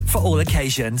for all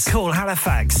occasions. Call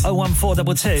Halifax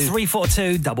 01422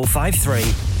 342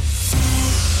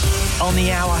 553. On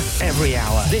the hour, every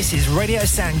hour. This is Radio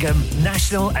Sangam,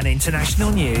 national and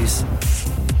international news.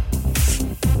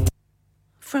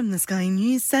 From the Sky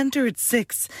News Centre at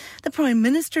 6, the Prime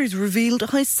Minister has revealed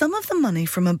how some of the money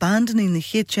from abandoning the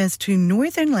HS2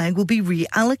 Northern leg will be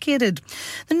reallocated.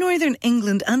 The Northern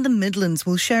England and the Midlands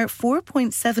will share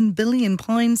 £4.7 billion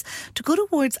to go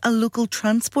towards a local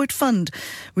transport fund.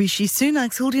 Rishi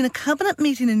Sunak's holding a cabinet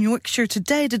meeting in Yorkshire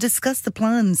today to discuss the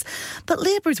plans. But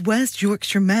Labour's West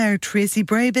Yorkshire Mayor Tracy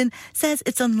Brabin says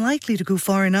it's unlikely to go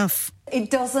far enough. It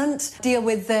doesn't deal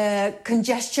with the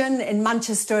congestion in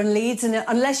Manchester and Leeds, and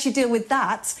unless you deal with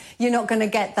that, you're not going to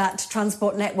get that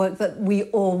transport network that we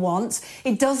all want.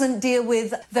 It doesn't deal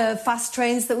with the fast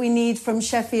trains that we need from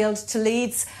Sheffield to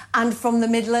Leeds and from the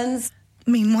Midlands.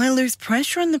 Meanwhile, there's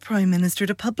pressure on the Prime Minister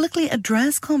to publicly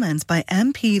address comments by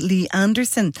MP Lee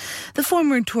Anderson. The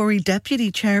former Tory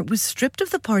Deputy Chair was stripped of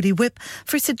the party whip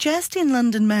for suggesting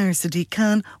London Mayor Sadiq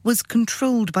Khan was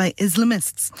controlled by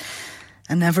Islamists.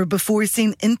 A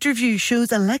never-before-seen interview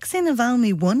shows Alexei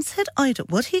Navalny once hid out at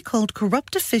what he called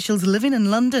corrupt officials living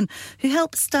in London who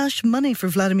helped stash money for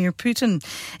Vladimir Putin.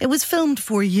 It was filmed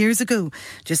 4 years ago.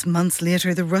 Just months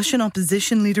later, the Russian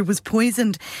opposition leader was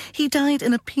poisoned. He died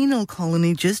in a penal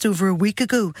colony just over a week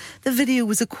ago. The video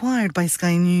was acquired by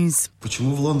Sky News.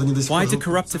 Why do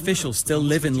corrupt officials still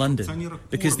live in London?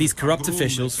 Because these corrupt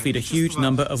officials feed a huge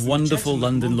number of wonderful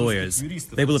London lawyers.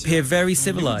 They will appear very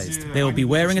civilised. They will be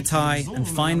wearing a tie and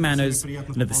fine manners,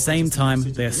 and at the same time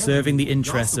they are serving the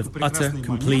interests of utter,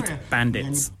 complete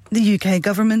bandits. The UK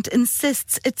government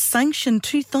insists it sanctioned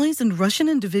 2,000 Russian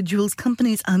individuals,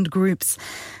 companies and groups.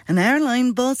 An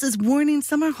airline boss is warning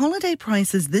summer holiday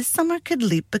prices this summer could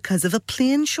leap because of a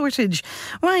plane shortage.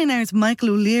 Ryanair's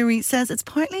Michael O'Leary says it's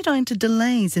partly down to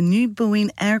delays in new Boeing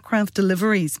aircraft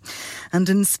deliveries. And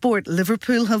in sport,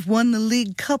 Liverpool have won the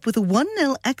League Cup with a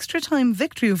 1-0 extra-time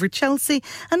victory over Chelsea,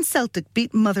 and Celtic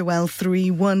beat Motherwell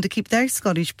 3-1 to keep their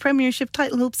Scottish Premiership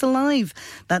title hopes alive.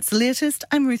 That's the latest.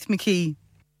 I'm Ruth McKee.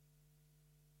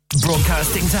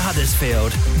 Broadcasting to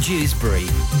Huddersfield, Dewsbury,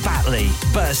 Batley,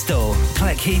 Birstall,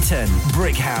 Cleckheaton,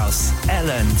 Brickhouse,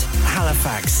 Elland,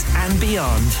 Halifax and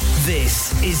beyond.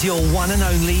 This is your one and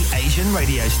only Asian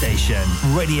radio station,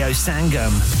 Radio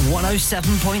Sangam,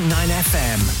 107.9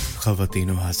 FM.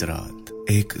 ख़वातीनो हज़रात,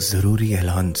 एक ज़रूरी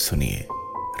ऐलान सुनिए।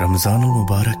 रमज़ानुल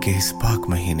मुबारक के इस पाक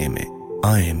महीने में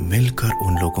आए मिलकर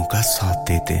उन लोगों का साथ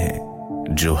देते हैं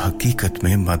जो हकीकत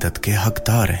में मदद के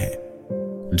हकदार हैं।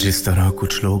 जिस तरह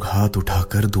कुछ लोग हाथ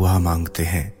उठाकर दुआ मांगते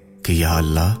हैं कि या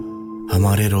अल्लाह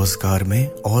हमारे रोजगार में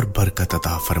और बरकत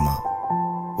अता फरमा,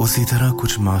 उसी तरह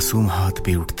कुछ मासूम हाथ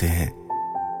भी उठते हैं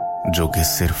जो कि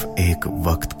सिर्फ एक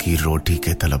वक्त की रोटी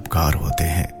के तलबगार होते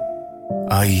हैं।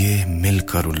 आइए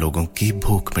मिलकर उन लोगों की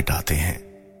भूख मिटाते हैं।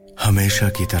 हमेशा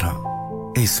की तरह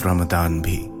इस रमजान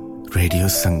भी रेडियो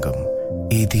संगम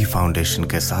ईदी फाउंडेशन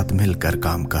के साथ मिलकर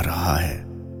काम कर रहा है।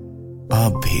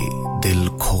 आप भी दिल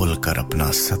खोल कर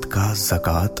अपना सदका,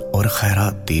 ज़कात और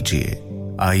खैरात दीजिए।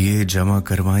 आइए जमा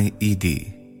करवाएं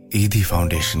ईदी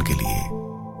फाउंडेशन के लिए।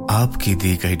 आपकी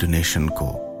दी गई डोनेशन को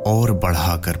और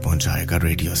बढ़ाकर पहुंचाएगा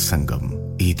रेडियो संगम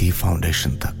ईदी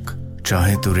फाउंडेशन तक।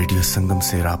 चाहे तो रेडियो संगम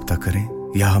से राब्ता करें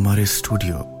या हमारे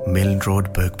स्टूडियो मिलन रोड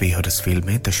बर्कबी हडर्सफील्ड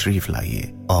में तशरीफ लाइए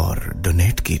और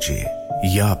डोनेट कीजिए,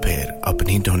 या फिर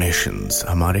अपनी डोनेशंस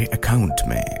हमारे अकाउंट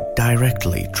में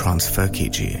डायरेक्टली ट्रांसफर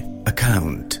कीजिए।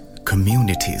 Account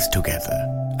Communities Together.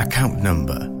 Account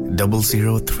number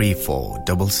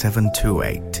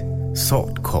 00347728.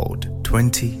 Sort code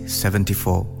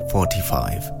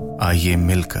 207445. आइए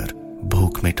मिलकर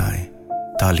भूख मिटाएं,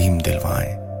 तालीम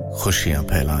दिलवाएं, खुशियां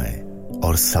फैलाएं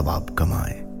और सवाब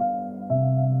कमाएं।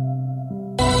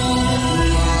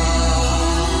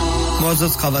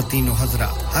 मोअज़्ज़ज़ ख़वातीन व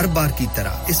हज़रात, हर बार की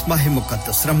तरह इस माह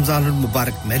मुक़द्दस रमज़ानुल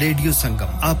मुबारक में रेडियो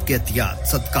संगम आपके अतियात,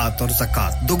 सदकात और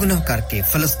ज़कात दुगना करके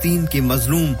फ़लस्तीन के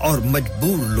मज़लूम और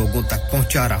मजबूर लोगों तक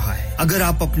पहुंचा रहा है। अगर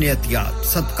आप अपने अतियात,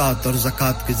 सदकात और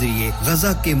ज़कात के ज़रिए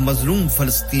गज़ा के मज़लूम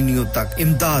फ़लस्तीनियों तक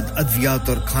इमदाद, अद्वियात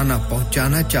और खाना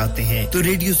पहुंचाना चाहते हैं तो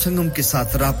रेडियो संगम के साथ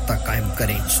राब्ता कायम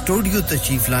करें। स्टूडियो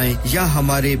तशरीफ लाएं या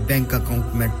हमारे बैंक अकाउंट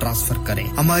में ट्रांसफर करें।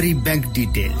 हमारी bank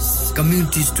details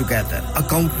communities together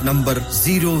account number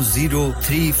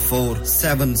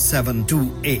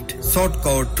 00347728 sort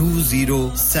code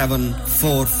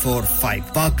 207445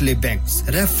 Barclays Banks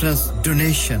reference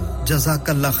donation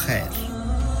jazakallah khair।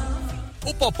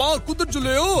 ओ पापा कुदर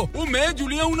चले हो ओ मैं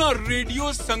जुलिया हूं ना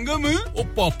रेडियो संगम ओ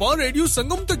पापा रेडियो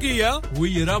संगम तो की है वो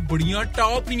यारा बढ़िया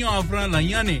टॉप नी ऑफर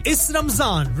लाईया ने इस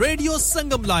रमजान रेडियो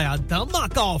संगम लाया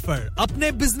धमाका ऑफर अपने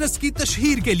बिजनेस की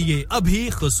तशहीर के लिए अभी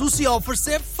खुसूसी ऑफर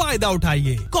से फायदा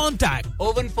उठाइए कांटेक्ट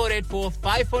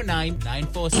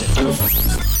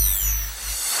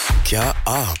 01484549947 क्या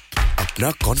आप अपना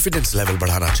कॉन्फिडेंस लेवल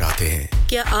बढ़ाना चाहते हैं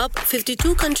क्या आप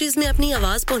 52 कंट्रीज में अपनी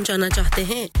आवाज पहुंचाना चाहते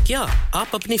हैं क्या आप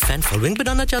अपनी फैन फॉलोइंग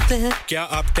बढ़ाना चाहते हैं क्या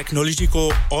आप टेक्नोलॉजी को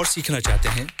और सीखना चाहते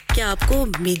हैं क्या आपको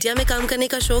मीडिया में काम करने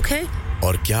का शौक है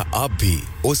और क्या आप भी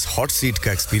उस हॉट सीट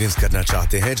का एक्सपीरियंस करना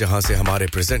चाहते हैं जहां से हमारे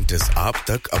प्रेजेंटर्स आप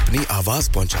तक अपनी आवाज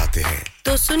पहुंचाते हैं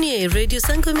तो सुनिए radio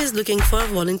Sangam is looking for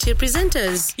volunteer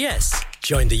presenters yes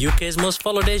join the UK's most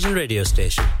followed Asian radio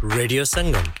station Radio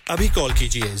Sangam अभी कॉल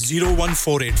कीजिए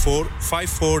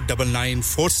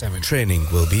 01484549947 training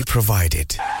will be provided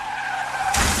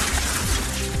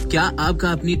क्या आपका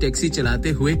अपनी टैक्सी चलाते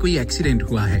हुए कोई एक्सीडेंट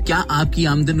हुआ है क्या आपकी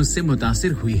आमदन उससे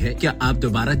मुतासिर हुई है क्या आप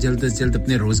दोबारा जल्द से जल्द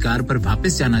अपने रोजगार पर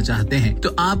वापस जाना चाहते हैं तो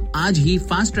आप आज ही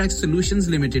फास्ट ट्रैक सॉल्यूशंस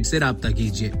लिमिटेड से राब्ता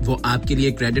कीजिए वो आपके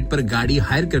लिए क्रेडिट पर गाड़ी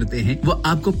हायर करते हैं वो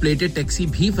आपको प्लेटेड टैक्सी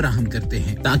भी फराहम करते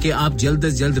हैं ताकि आप जल्द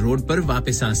से जल्द रोड पर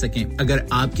वापस आ सकें अगर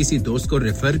आप किसी दोस्त को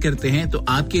रेफर करते हैं तो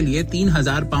आपके लिए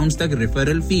 3000 पाउंड तक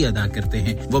रेफरल फी अदा करते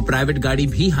हैं वो प्राइवेट गाड़ी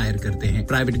भी हायर करते हैं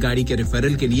प्राइवेट गाड़ी के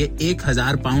रेफरल के लिए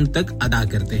 1000 पाउंड तक अदा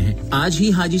करते हैं आज ही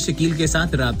हाजी शकील के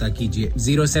साथ राब्ता कीजिए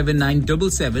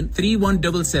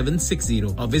 07977317760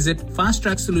 और visit fast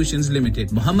track solutions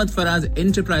limited Mohammad Faraz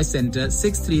enterprise centre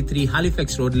 633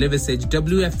 Halifax road Liversedge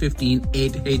WF15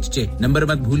 8HJ number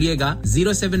मत भूलिएगा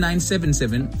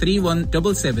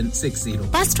 07977317760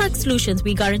 Fast Track Solutions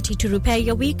we guarantee to repair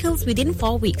your vehicles within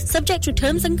 4 weeks subject to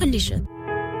terms and conditions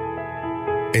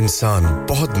इंसान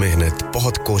बहुत मेहनत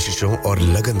बहुत कोशिशों और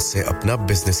लगन से अपना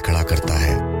बिजनेस खड़ा करता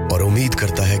है और उम्मीद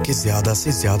करता है कि ज्यादा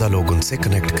से ज्यादा लोग उनसे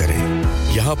कनेक्ट करें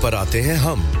यहाँ पर आते हैं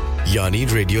हम यानी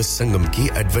रेडियो संगम की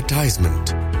एडवर्टाइजमेंट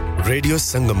रेडियो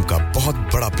संगम का बहुत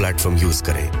बड़ा प्लेटफॉर्म यूज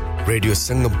करें रेडियो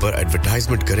संगम पर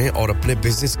एडवर्टाइजमेंट करें और अपने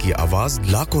बिजनेस की आवाज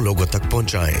लाखों लोगों तक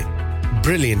पहुंचाएं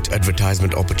Brilliant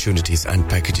advertisement opportunities and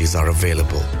packages are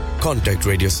available. Contact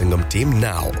Radio Sangam team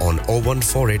now on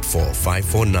 01484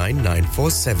 549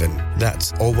 947.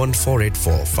 That's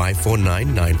 01484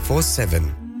 549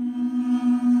 947.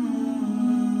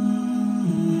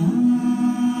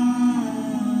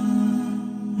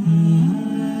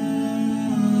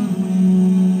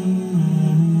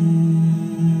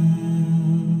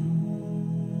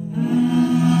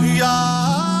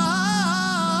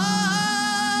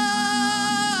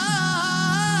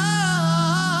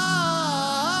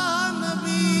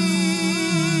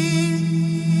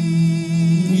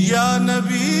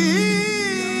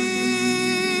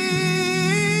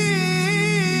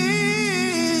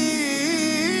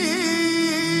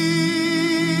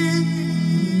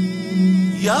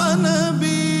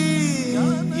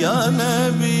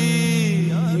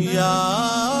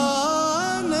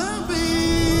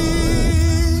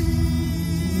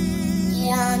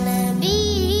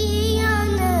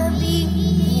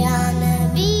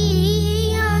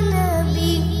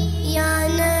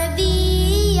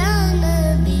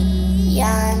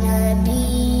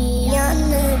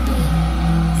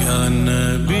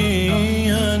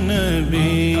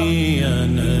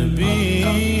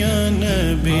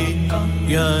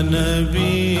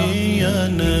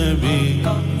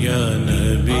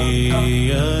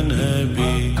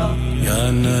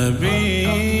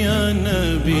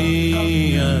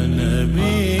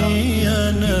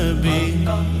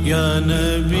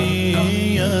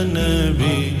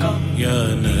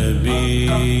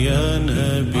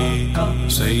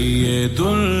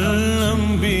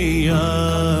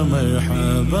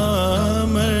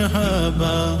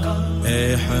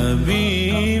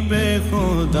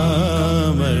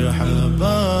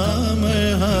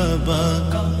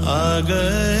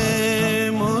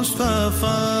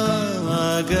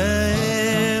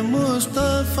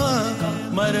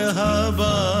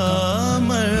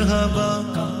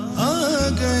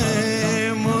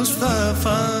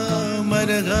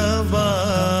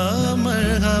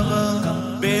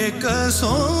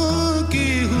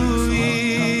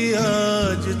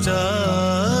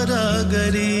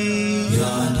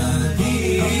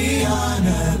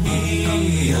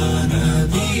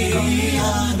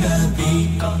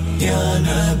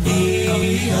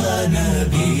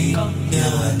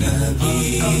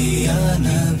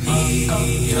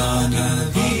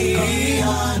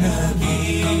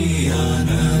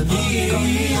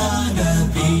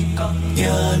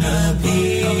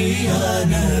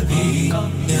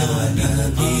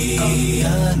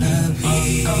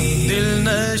 दिल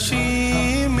नशी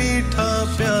मीठा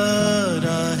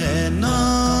प्यारा है ना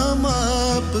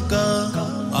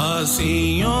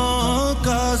खुशियों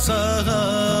का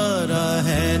सहारा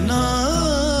है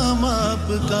नाम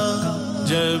आपका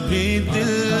जब भी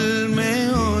दिल में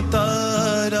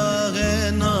उतारा है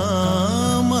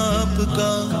नाम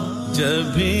आपका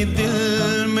जब भी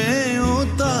दिल में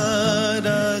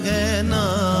उतारा है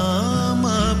नाम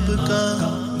आपका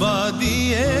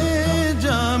वादिए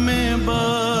जामे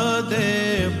बादे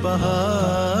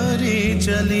बहारी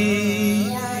चली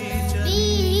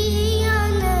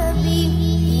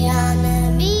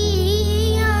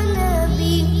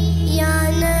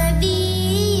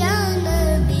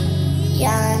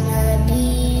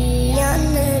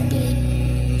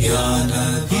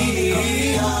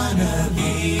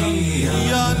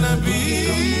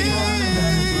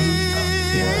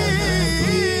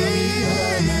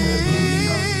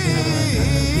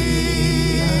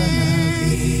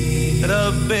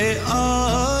रब्बे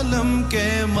आलम के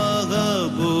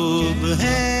महबूब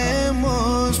है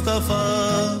मुस्तफा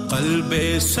क़ल्बे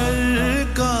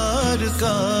सरकार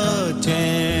का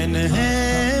चैन है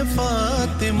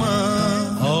फातिमा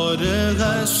और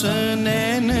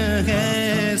हसनैन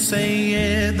है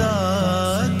सैयदा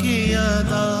की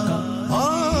अदा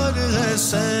और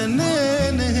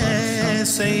हसनैन है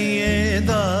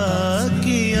सैयदा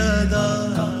की अदा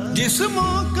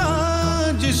जिस्मों का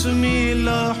जिस्मी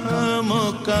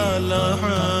लहमों का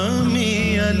लहमी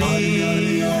अली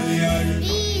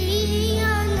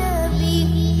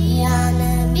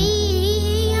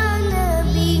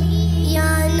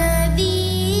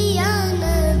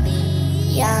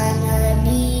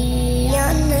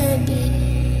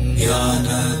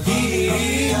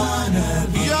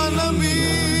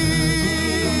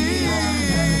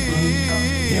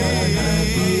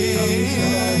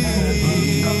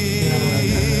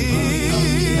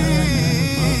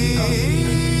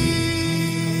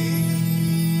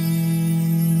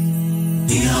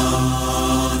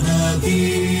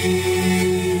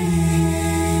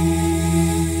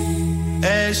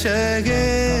शगे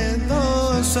दो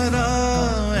सरा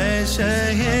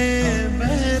शगे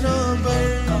बरोबर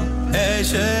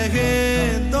शगे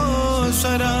दो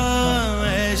सरा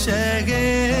शगे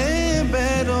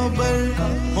बरोबर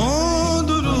हो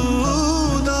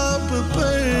दुरूद आप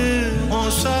पर हो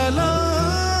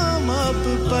सलाम आप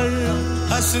पर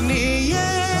हसनी ये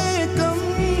कम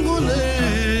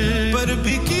गुलर पर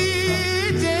भी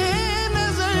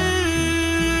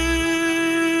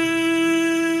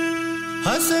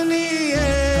हसनी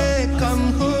है कम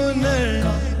हुनर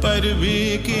पर भी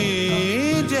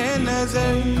कीजे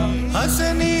नजर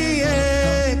हसनी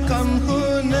है कम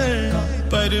हुनर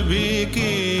पर भी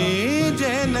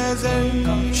कीजे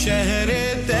नजर शहरे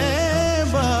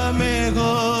तैबा में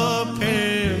हो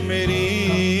फिर मेरी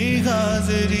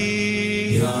हाज़री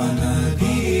या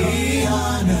नबी या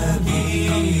नबी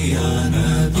या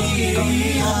नबी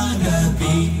या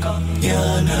नबी या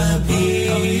नबी या नबी Ya Nabi,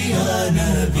 Ya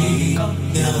Nabi,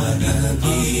 Ya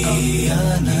Nabi,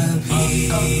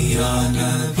 Ya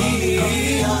Nabi, Ya Nabi,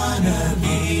 Ya Nabi,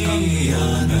 Ya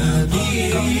Nabi,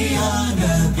 Ya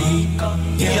Nabi,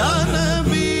 Ya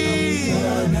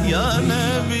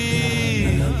Nabi.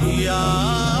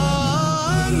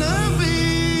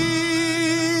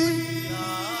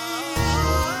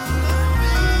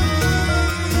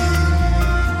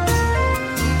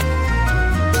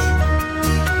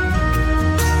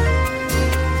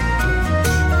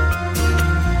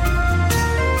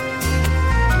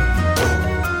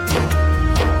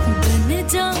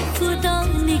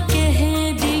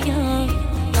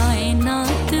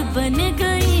 बन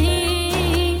गई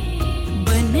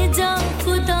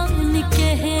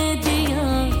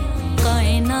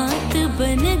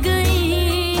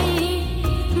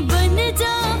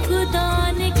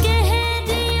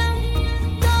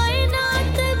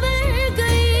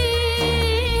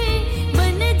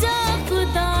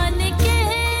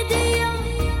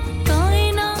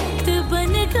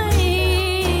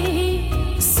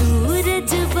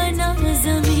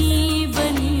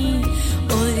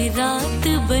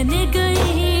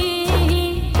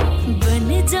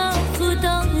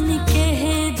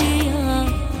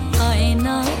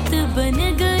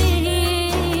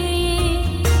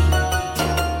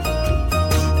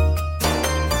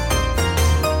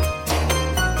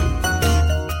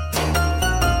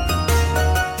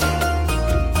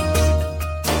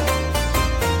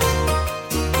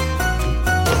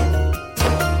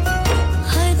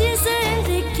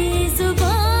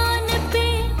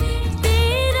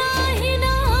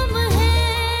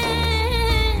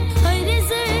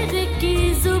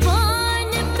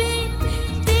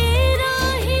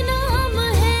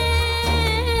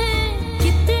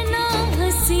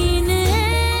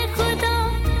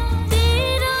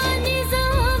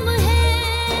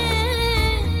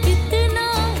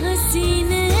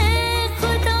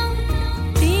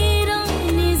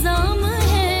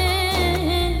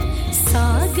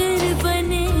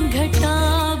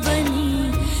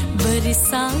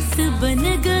एहसास बन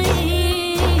गए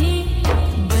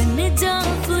बन जा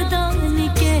खुदा ने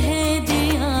कह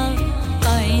दिया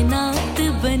कायनात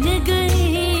बन गई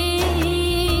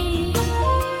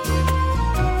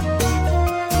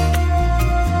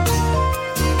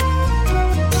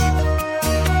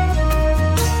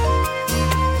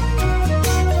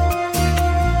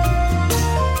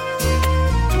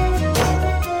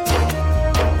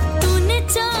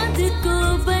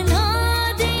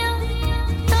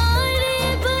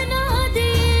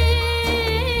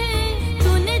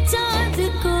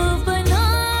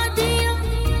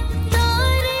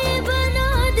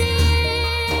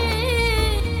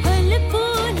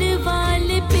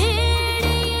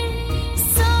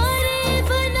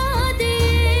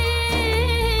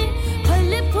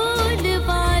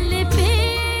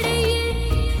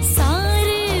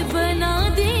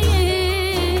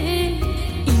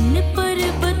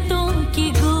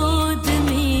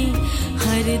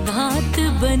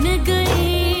बन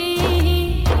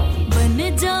गई बन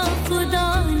जा खुदा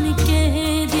ने कह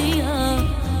दिया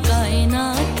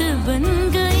कायनात बन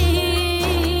गई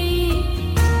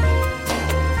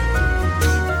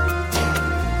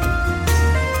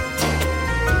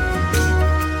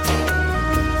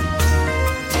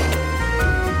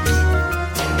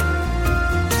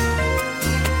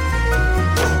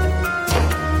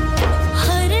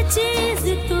हर चीज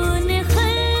तूने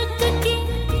खल्क की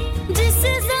जिस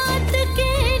जात के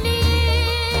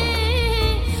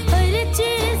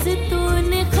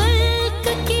तूने खल्क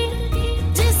की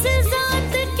जिस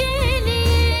जात के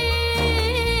लिए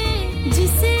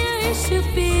जिसे अर्श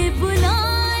पे बुला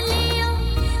लिया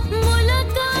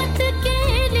मुलाकात के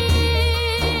लिए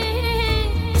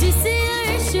जिसे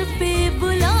अर्श पे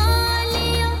बुला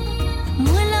लिया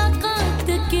मुलाकात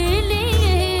के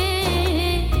लिए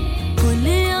कुल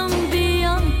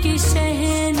अंबिया के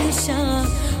शहंशाह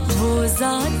वो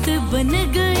जात बन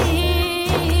गई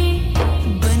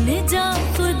बन जा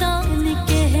खुदा ने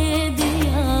कह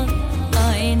दिया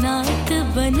कायनात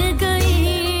बन गई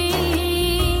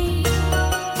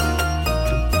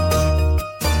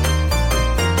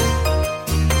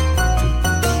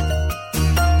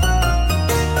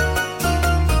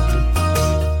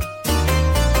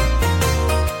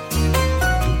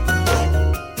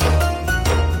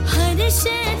हर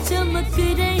शय चमक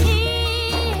रही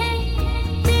है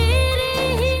तेरे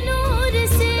ही नूर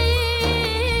से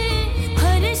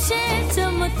हर शय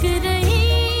चमक रही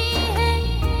है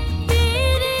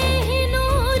तेरे ही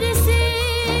नूर से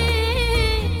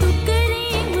तू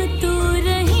करीम तू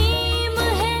रहीम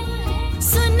है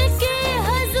सुन के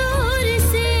हजूर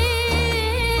से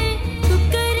तू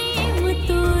करीम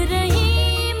तू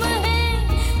रहीम है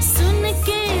सुन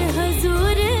के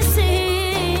हजूर से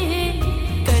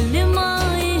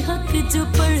कलमाए हक जो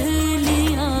पढ़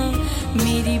लिया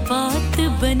मेरी बात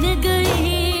बन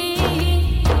गई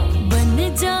बन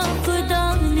जा खुदा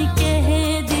ने कह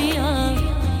दिया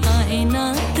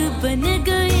कायनात बन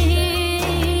गई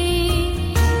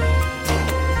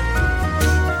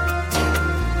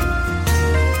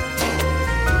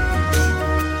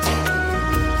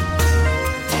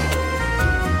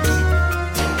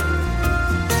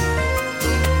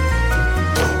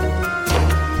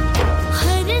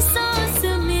हर सांस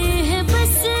में है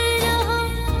बस रहा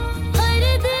हर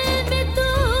दिल में तू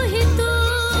ही तू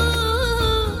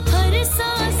हर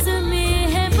सांस में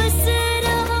है बस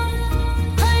रहा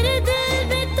हर दिल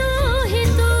में तू ही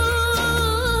तू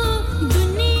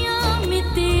दुनिया में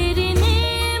तेरी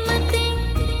नेमतें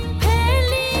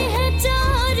फैली है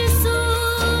चार सौ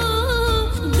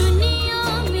दुनिया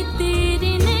में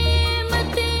तेरी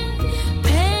नेमतें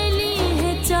फैली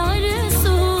है चार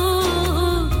सौ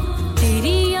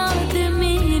तेरी याद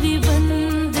मेरी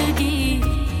बंदगी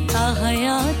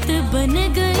हयात बन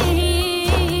गई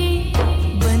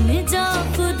बन जा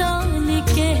खुदा ने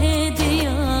कह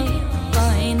दिया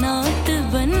कायनात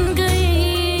बन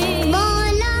गई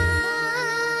मौला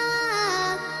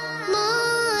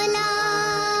मौला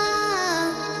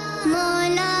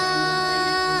मौला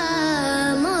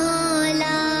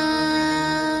मौला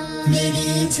मेरी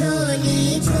झोली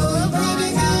को भर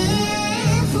दे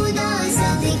खुदा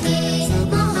सदके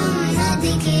मोहम्मद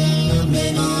के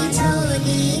मेरी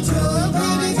झोली को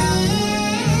भर दे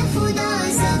खुदा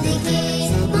सदके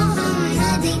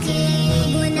मोहम्मद के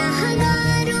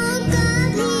गुनाहगारों का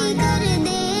भी कर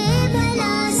दे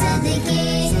भला सदके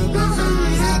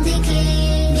मोहम्मद के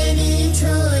मेरी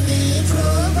झोली को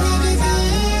भर दे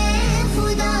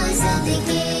खुदा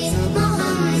सदके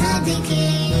मोहम्मद के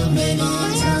मेरी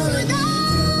झोली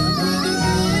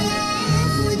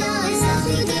खुदा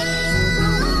सदके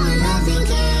मोहम्मद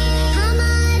के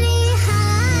हमारे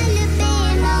हाल पे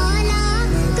मौला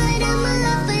करम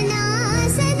अपना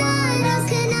सदा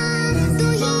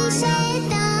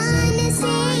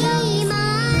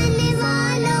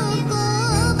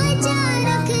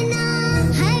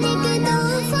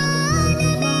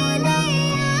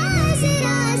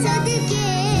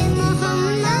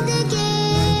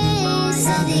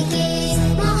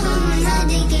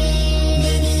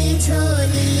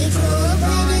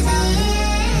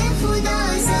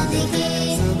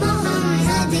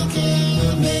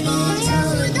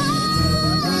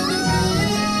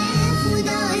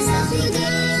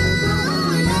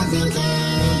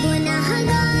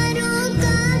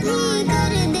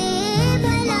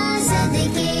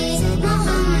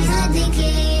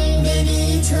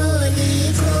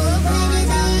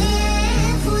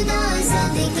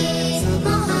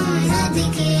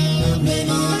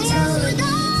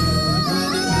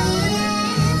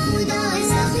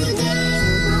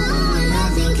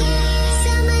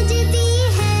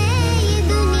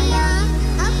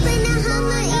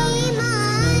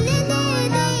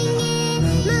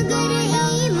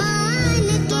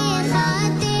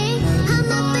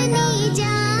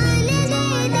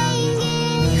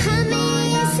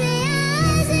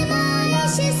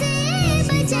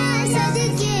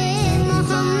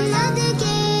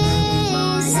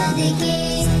सदके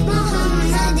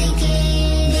मोहम्मद के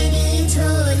मेरी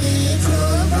झोली को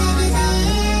भर दे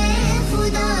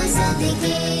खुदा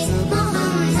सदके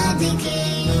मोहम्मद के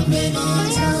मेरी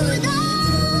झोली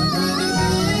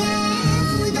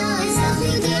खुदा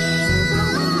सदके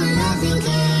मोहम्मद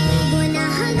के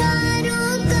गुनाहगारों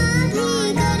का भी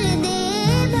कर दे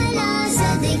भला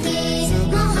सदके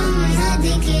मोहम्मद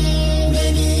के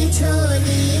मेरी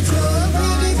झोली को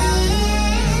भर दे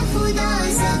खुदा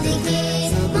सदके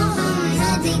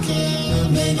मोहम्मद के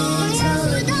मेरी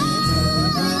झोली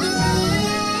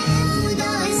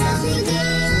खुदा सदके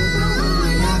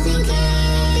मोहम्मद के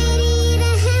तेरी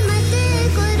रहमत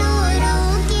को रो रो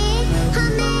के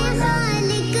हमें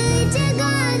खालिक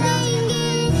जगा देंगे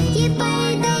ये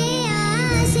पर्दे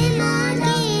आसमां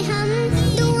के हम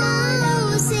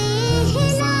दुआओं से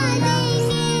हिला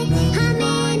देंगे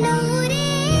हमें नूरे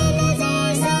नज़र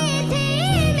से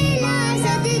फिर मिला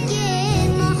सदके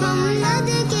मोहम्मद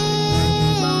के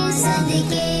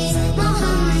सदके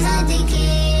मोहम्मद के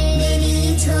मेरी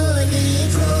झोली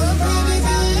को भर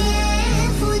दे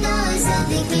खुदा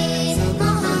सदके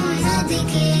मोहम्मद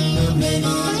के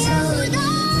मेरी झोली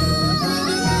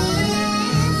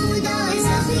खुदा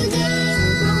सदके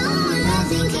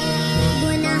मोहम्मद के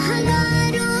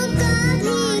गुनाहगारों का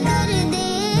भी कर दे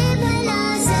भला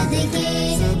सदके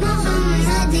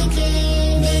मोहम्मद के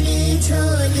मेरी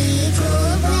झोली को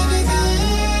भर दे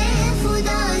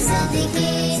खुदा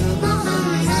सदके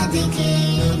मोहम्मद के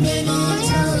मेरी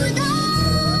झोली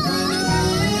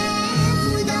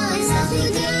खुदा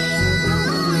सदके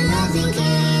मोहम्मद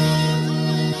के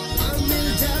मिल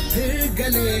जा फिर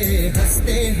गले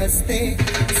हंसते हंसते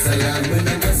सलाम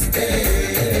नमस्ते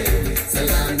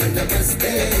सलाम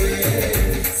नमस्ते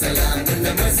सलाम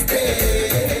नमस्ते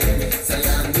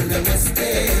सलाम नमस्ते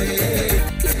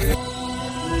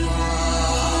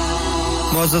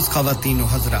मोअज़्ज़ज़ ख़वातीन व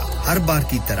हज़रात हर बार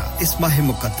की तरह इस माह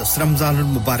मुक़द्दस रमज़ानुल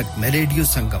मुबारक में रेडियो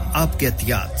संगम आपके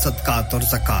अतियात सदक़ात और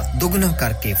ज़कात दुगना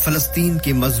करके फ़लस्तीन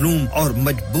के मज़लूम और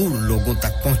मजबूर लोगों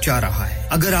तक पहुंचा रहा है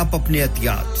अगर आप अपने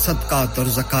अतियात सदक़ात और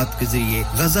ज़कात के ज़रिए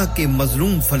गज़ा के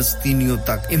मज़लूम फ़लस्तीनियों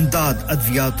तक इमदाद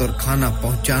अद्वियात और खाना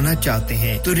पहुंचाना चाहते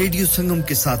हैं तो रेडियो संगम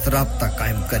के साथ राब्ता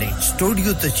कायम करें स्टूडियो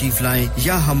तशरीफ लाएं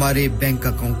या हमारे बैंक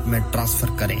अकाउंट में ट्रांसफर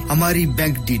करें हमारी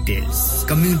bank details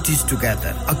communities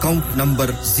together account number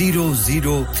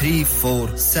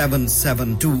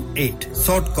 00347728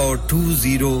 sort code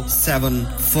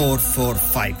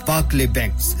 207445 Berkeley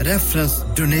banks reference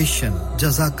donation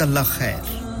जज़ाकल्लाह खैर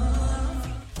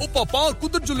ओ पापा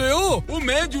कुदर चले हो ओ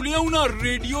मैं जुलिया हूं ना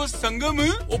रेडियो संगम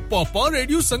ओ पापा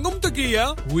रेडियो संगम तक ही है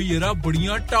वो येरा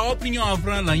बढ़िया टॉप निया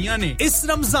ऑफर लाईया ने इस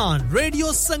रमजान रेडियो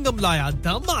संगम लाया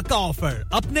धमाका ऑफर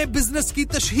अपने बिजनेस की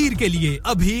तशहीर के लिए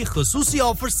अभी खुसूसी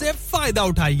ऑफर से फायदा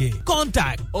उठाइए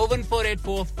कांटेक्ट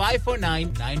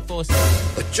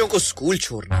 01484549947 बच्चों को स्कूल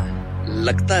छोड़ना है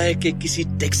लगता है कि किसी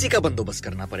टैक्सी का बंदोबस्त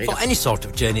करना पड़ेगा For any sort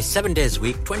of journey 7 days a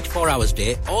week 24 hours a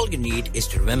day all you need is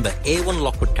to remember A1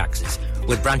 Lockwood Taxis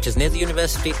with branches near the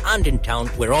university and in town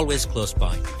we're always close by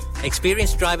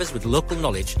experienced drivers with local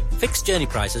knowledge fixed journey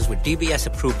prices with DBS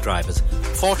approved drivers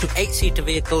 4 to 8 seater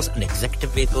vehicles and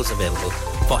executive vehicles available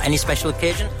for any special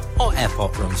occasion or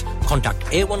airport runs contact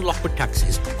A1 Lockwood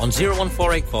Taxis on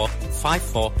 01484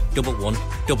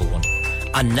 541111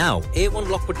 And now, A1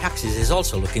 Lockwood Taxis is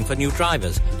also looking for new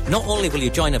drivers. Not only will you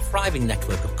join a thriving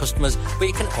network of customers, but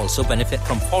you can also benefit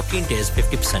from 14 days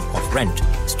 50% off rent.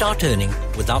 Start earning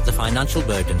without the financial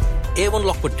burden. A1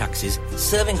 Lockwood Taxis,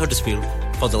 serving Huddersfield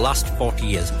for the last 40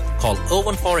 years. Call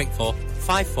 01484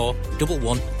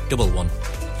 541111.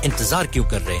 इंतजार क्यों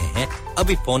कर रहे हैं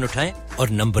अभी phone उठाएं और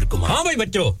number घुमाएं हां भाई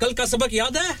बच्चों कल का सबक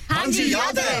याद है हां जी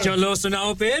याद है चलो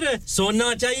सुनाओ फिर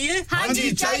सोना चाहिए हां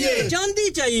जी चाहिए चांदी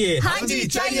चाहिए हां जी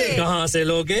चाहिए कहां से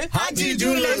लोगे हाजी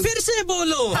जूलर्स फिर से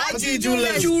बोलो हाजी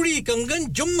जूलर्स चूड़ी कंगन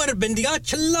झुमर बिंदिया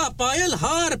छल्ला पायल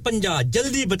हार पंजा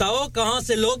जल्दी बताओ कहां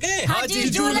से लोगे हाजी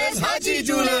जूलर्स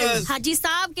हाजी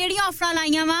साहब केड़ी ऑफर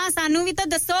लाईया वा सानू भी तो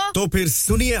दसो तो फिर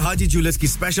सुनिए हाजी जूलर्स की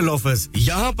स्पेशल ऑफर्स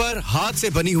यहां पर हाथ से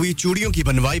बनी हुई चूड़ियों की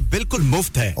बनवाई बिल्कुल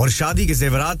मुफ्त है और शादी के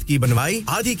जेवरात की बनवाई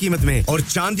आधी कीमत में और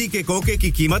चांदी के कोके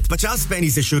की कीमत 50 पैसे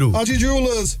से शुरू Haji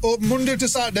Jewelers open Monday to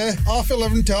Saturday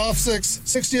 11:30 to 6:30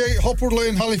 68 Hopwood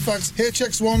Lane Halifax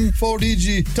HX1 4DG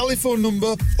telephone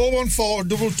number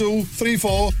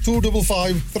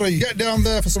 01422342553 get down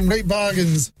there for some great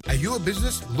bargains Are you a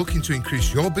business looking to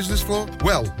increase your business flow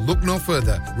well look no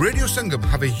further Radio Sangam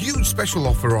have a huge special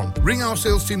offer on ring our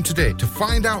sales team today to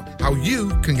find out how you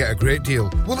can get a great deal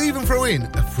we'll even throw in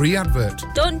a free advert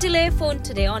Don't delay phone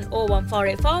today on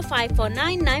 01484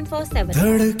 549 947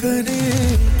 धड़कने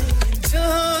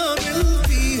जहाँ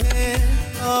मिलती है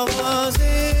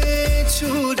आवाज़ें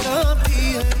छू जाती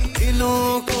है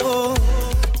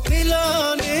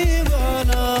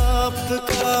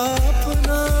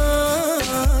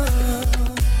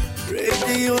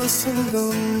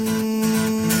संगम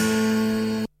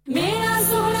मेरा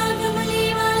सोना कमली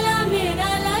वाला मेरा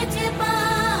लजपा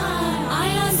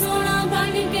आया सोना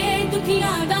बन के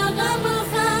दुखियां दा गम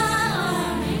खा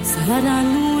सारा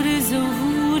नूर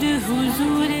ज़हूर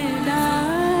हुजूर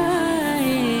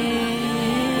लाए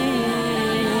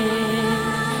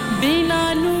बिना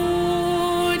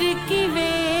नूर की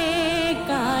वे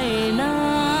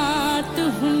कायनात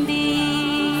हुंदी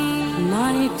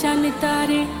नाए चन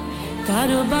तारे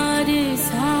कारोबार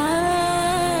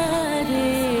सारे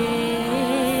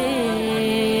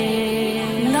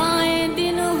नाए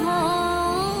दिन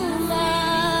होगा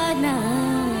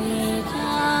नाए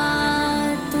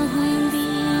रात हुंदी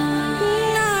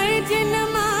नाए जिन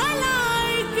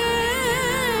मालाइक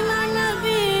ना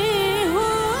नबी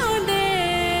होंदे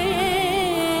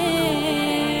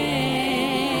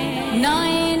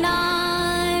नाए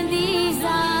नादी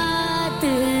ज़ात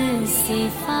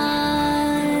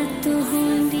सिफात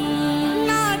हुंदी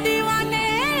ना दीवाने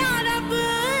अरब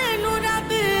नु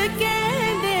रब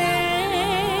कहंदे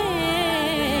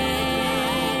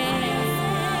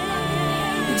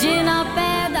जिना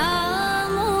पैदा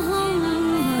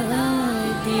मोहम्मद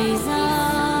दी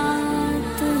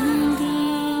ज़ात हुंदी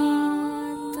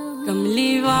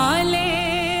कमली वाले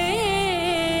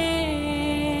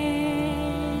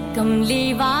कमली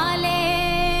वाले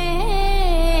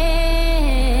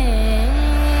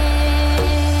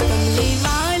कमली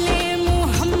वाले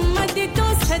मोहम्मद तो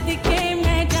सदके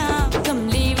मैं जा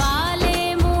कमली वाले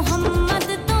मोहम्मद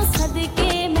तो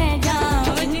सदके मैं जा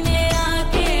जिन्हें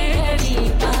आके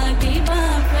गरीबा दी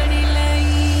बापड़ लई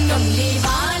कमली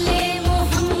वाले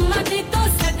मोहम्मद तो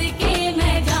सदके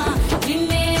मैं जा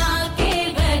जिन्हें आके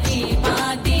गरीबा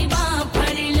दी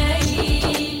बापड़ लई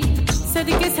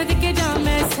सदके सदके जा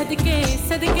मैं सदके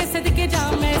सदके सदके जा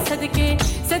मैं सदके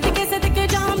सदके सदके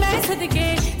जा मैं सदके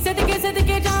सदके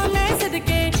सदके जा मैं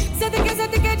सदके सदके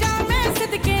सदके जा मैं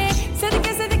सदके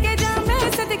सदके सदके जा मैं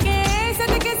सदके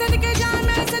सदके सदके जा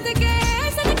मैं सदके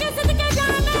सदके सदके जा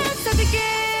मैं सदके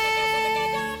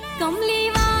कमली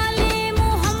वाले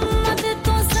मोहम्मद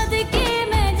तो सदके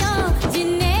मैं जा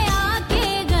जिन्ने आके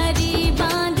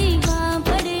गरीबां दी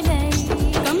बापड़ लई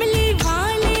कमली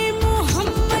वाले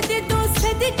मोहम्मद तो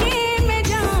सदके मैं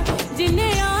जा जिन्ने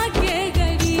आके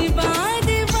गरीबां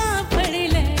दी बापड़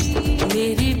लई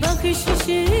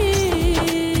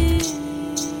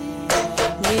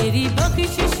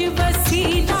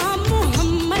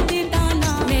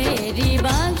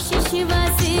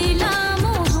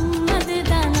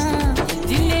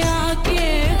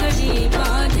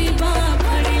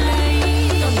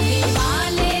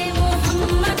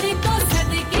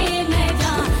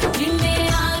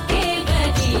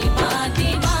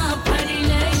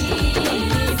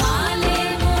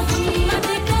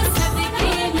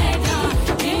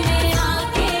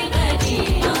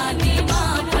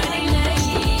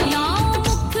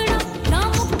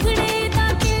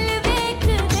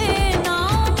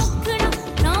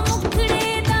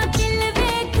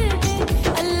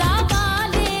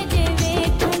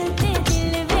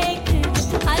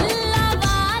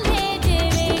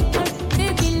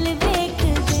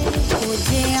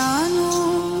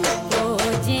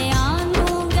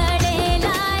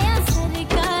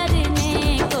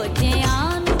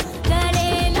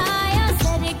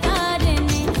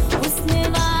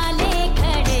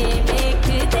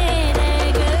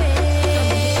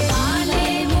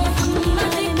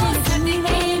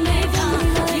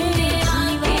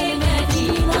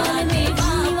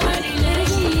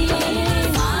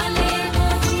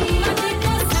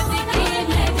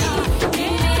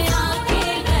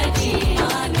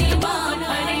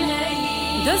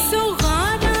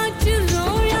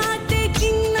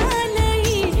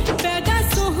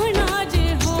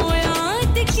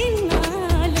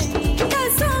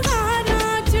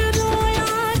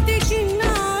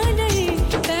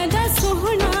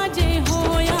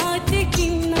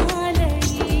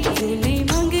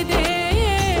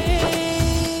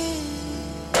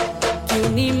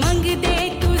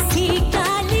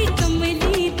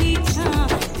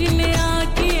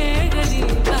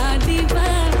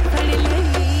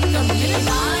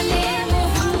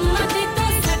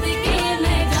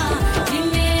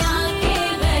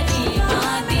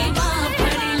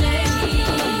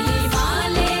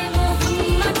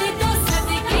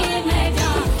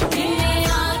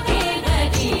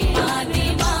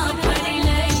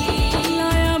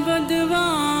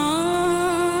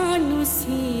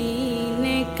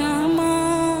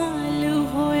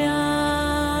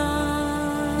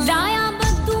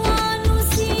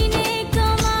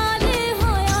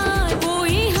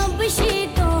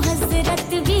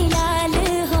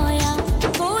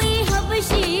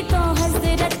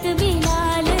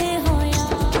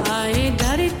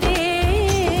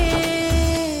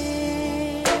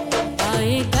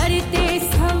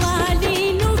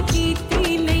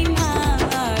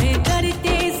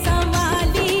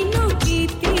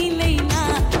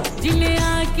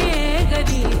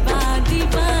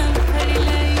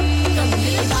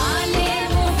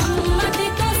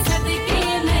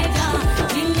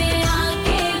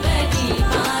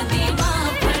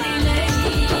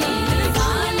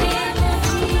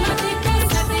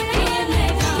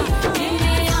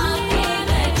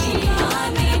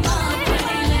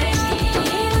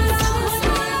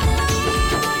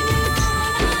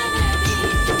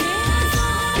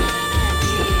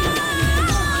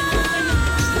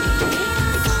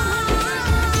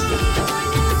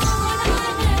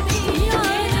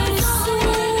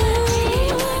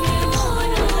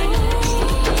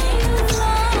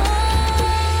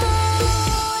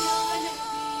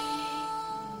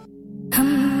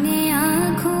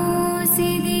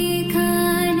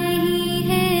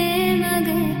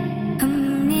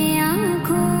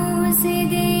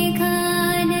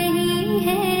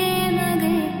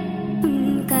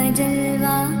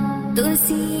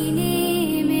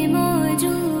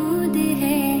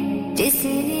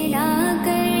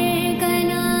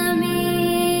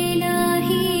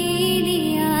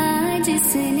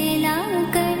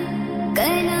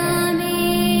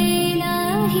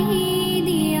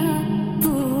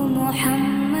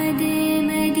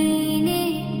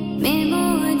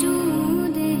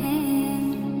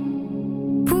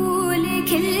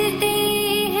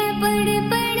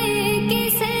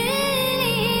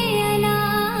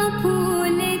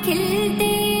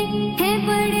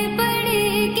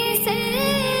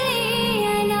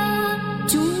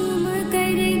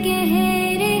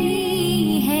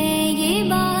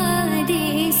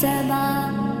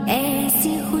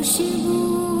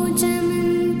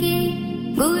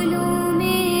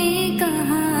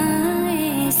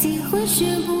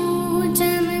खुशबू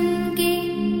चमन के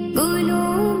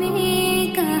गुलों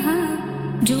में कहाँ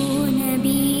जो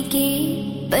नबी के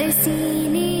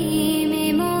पसीने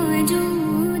में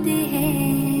मौजूद है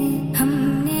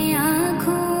हमने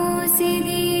आँखों से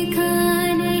देखा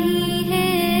नहीं है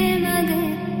मगर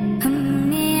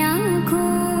हमने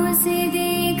आँखों से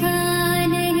देखा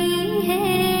नहीं है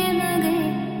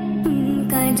मगर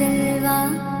उनका जलवा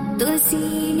तो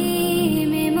सीने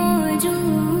में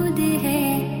मौजूद है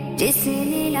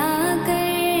जिसने लाकर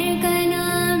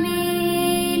कलामे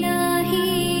इलाही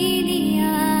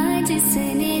दिया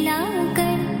जिसने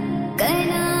लाकर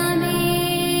कलामे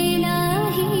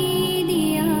इलाही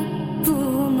दिया वो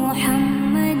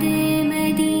मोहम्मद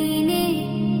मदीने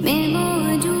में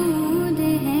मौजूद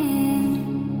है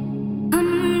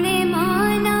हमने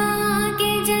माना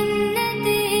कि जन्नत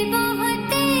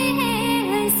बहुत है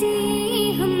हंसी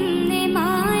हमने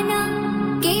माना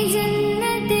कि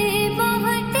जन्नत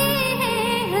बहुत है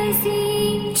हंसी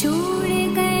छोड़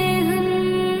कर हम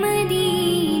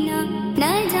मदीना न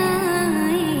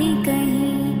जाए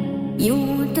कहीं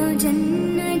यूं तो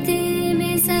जन्नत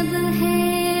में सब है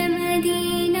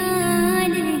मदीना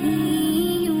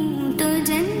नहीं यूं तो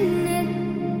जन्नत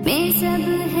में सब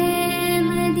है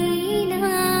मदीना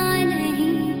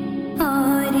नहीं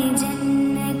और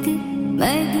जन्नत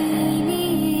मदीने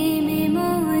में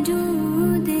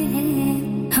मौजूद है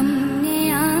हमने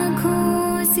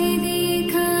आँखों से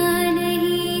देखा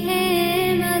नहीं है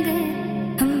मगर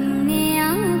हमने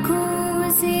आँखों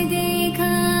से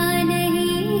देखा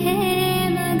नहीं है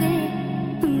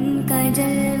मगर उनका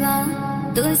जलवा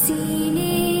तो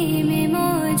सीने में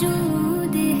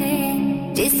मौजूद है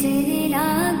जिसने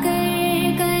लाकर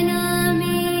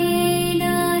कलामे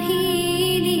इलाही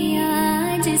दिया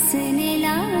जिसने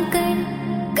लाकर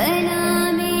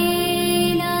कलामे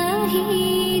इलाही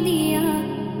दिया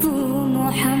वो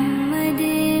मोहम्मद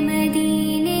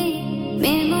मदीने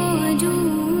में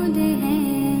मौजूद है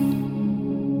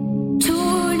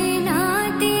छोड़ना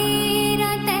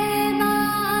तेरा तैबा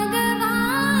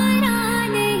गवारा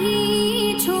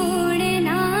नहीं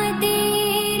छोड़ना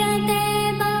तेरा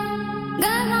तैबा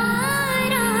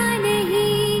गवारा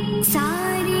नहीं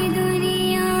सारी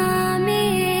दुनिया में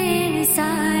ऐसा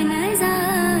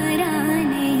नजारा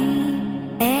नहीं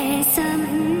ऐसा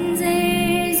मंजर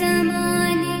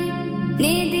जमाने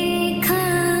ने देखा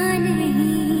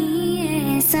नहीं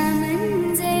ऐसा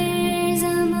मंजर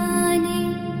जमाने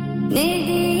ने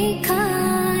देखा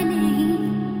नहीं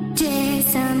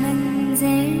जैसा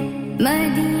मंजर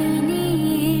मदीने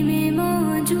में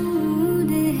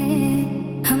मौजूद है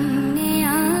हमने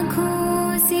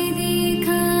आँखों से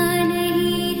देखा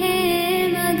नहीं है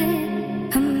मगर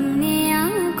हमने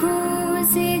आँखों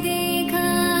से देखा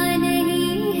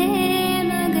नहीं है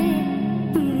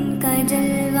मगर उनका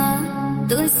जलवा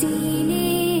तो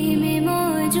सीने में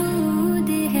मौजूद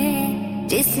है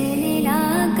जिसने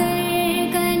लाकर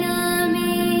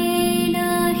कलामे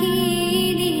इलाही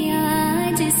दिया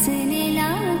जिसने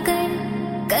लाकर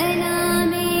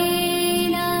कलामे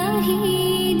इलाही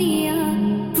दिया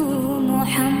वो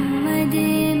मोहम्मद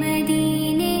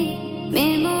मदीने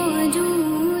में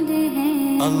मौजूद है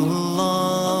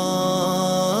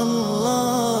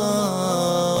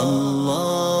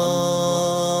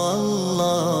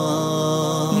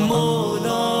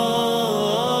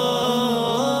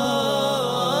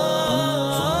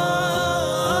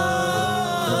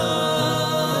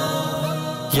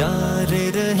यार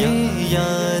रहे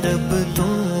यार अब तू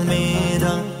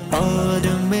मेरा और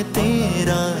मैं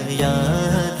तेरा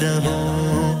यार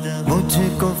रहूं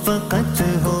मुझको फकत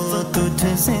हो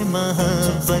तुझसे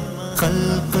मोहब्बत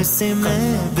खल्क से मैं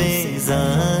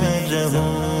बेजार रहूं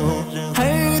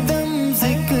हरदम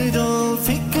जिक्र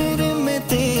फिक्र में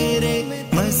तेरे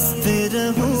मस्त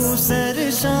रहूं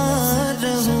सरशार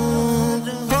रहूं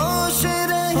होश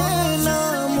रहे ना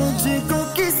मुझको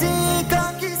किसी का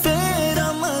तेरा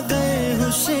मगर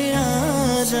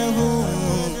होशियार रहूं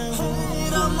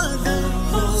तेरा मगर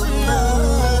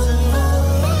होशियार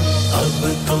अब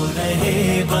तो रहे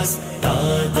बस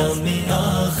तादम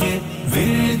आखिर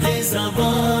विर्द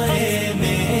ज़बाए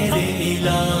मेरे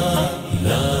इलाह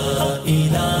ला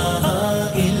इलाहा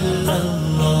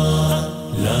इल्लल्लाह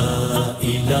ला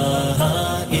इलाहा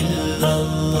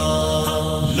इल्लल्लाह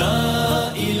ला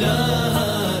इलाहा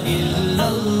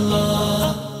इल्लल्लाह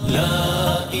ला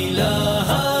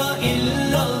इलाहा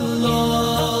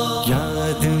इल्लल्लाह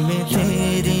याद में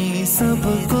तेरी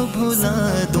सबको भुला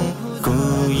दूं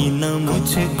कोई न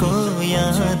मुझको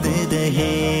याद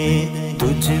रहे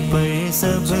तुझ पर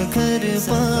सब घर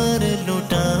पार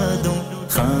लुटा दूं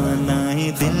खाना-ए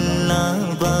दिल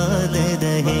आबाद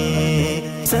रहे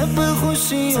सब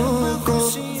खुशियों को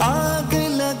आग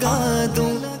लगा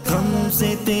से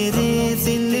तेरे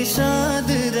दिल शाद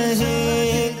रहे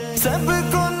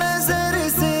सबको नजर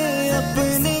से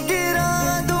अपनी गिरा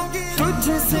दूं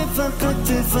तुझसे फकत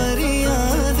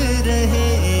फरियाद रहे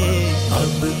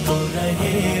अब तो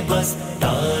रहे बस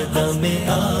तादम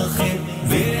आखिर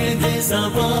विर्द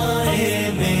ज़बाए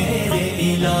मेरे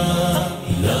इलाह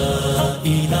ला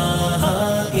इलाहा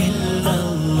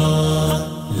इल्लल्लाह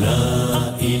ला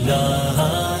इलाहा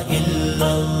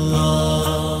इल्लल्लाह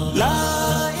ला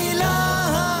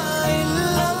इलाहा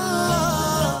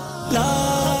इल्लल्लाह ला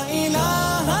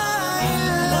इलाहा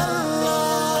इल्लल्लाह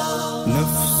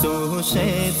नफ्स व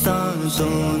शैतान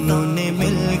दोनों ने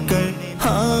मिलकर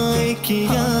हाय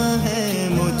किया है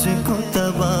मुझको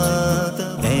तबाह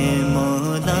ऐ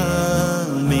मौला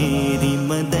मेरी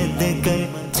मदद कर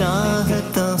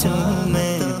चाहता हूँ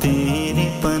मैं तेरी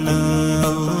पनाह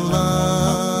अल्लाह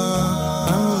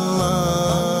अल्लाह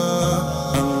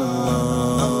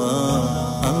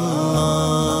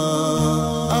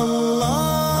अल्लाह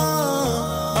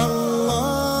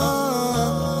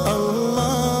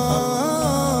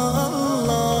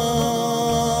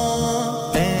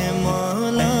अल्लाह ऐ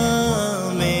मौला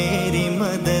मेरी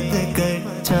मदद कर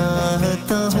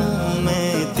चाहता हूँ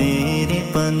मैं तेरी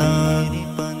पनाह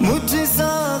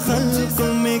मुझसा खल्क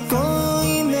में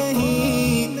कोई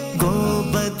नहीं गो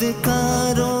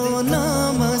बदकारो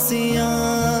नामसिया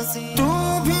तू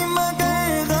भी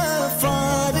मगर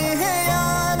गफार है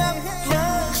यार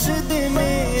बख्श दे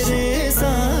मेरे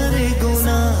सारे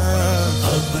गुनाह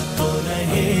अब तो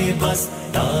रहे बस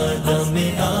तादम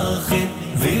आखिर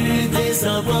विर्द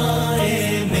ज़बाए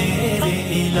मेरे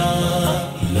इलाह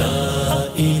ला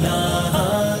इलाहा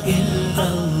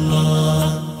इल्लल्लाह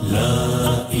ला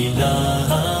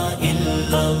इलाहा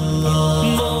इल्लल्लाह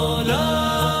मौला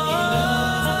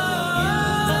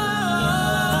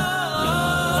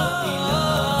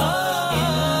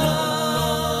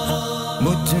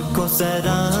मुझको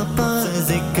सरापा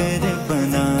जिक्र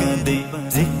बना दे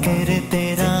जिक्र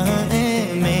तेरा है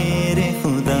मेरे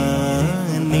खुदा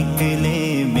निकले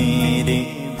मेरे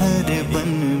हर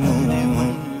बन मुंह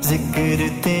जिक्र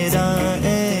तेरा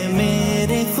है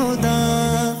मेरे खुदा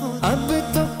अब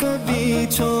तो कभी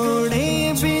छोड़े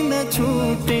भी न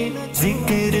छूटे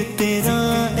जिक्र तेरा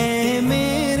है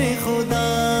मेरे खुदा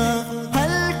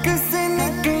हल्क से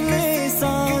निकले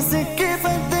सांस के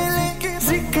बदले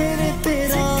जिक्र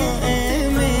तेरा है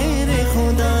मेरे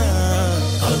खुदा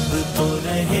अब तो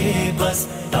रहे बस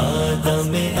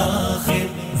तादम आखिर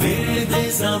विर्द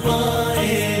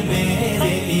ज़बाए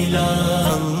मेरे इलाह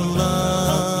अल्लाह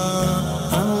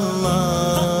अल्लाह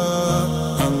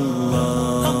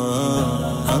अल्लाह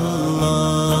अल्लाह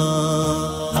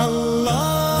अल्लाह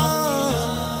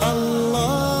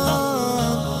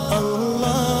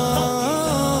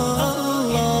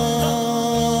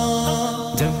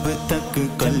अल्लाह जब तक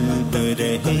कल्ब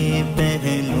रहे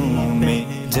पहलू में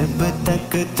जब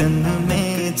तक तन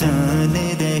में जान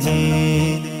रहे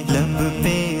लब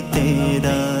पे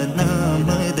तेरा नाम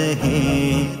रहे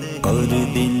और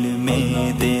दिल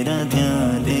में तेरा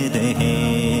ध्यान रहे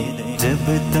जब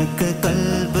तक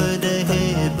कल्ब रहे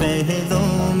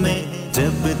पहलों में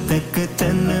जब तक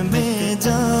तन में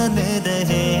जान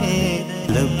रहे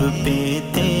लब पे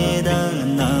तेरा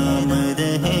नाम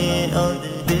रहे और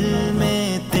दिल में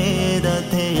तेरा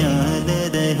ध्यान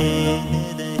रहे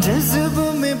जज्ब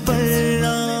में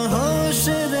पड़ा होश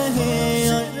रहे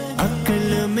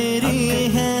अक्ल मेरी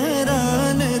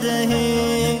हैरान रहे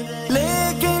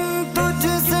लेकिन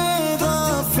तुझसे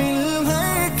गाफिल है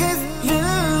किस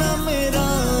दिल मेरा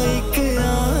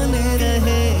इकरार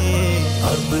रहे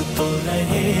अब तो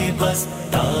रहे बस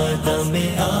तादम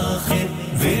आखिर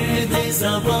विर्द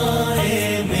ज़बाए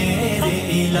मेरे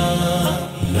इलाह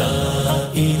ला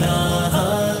इलाहा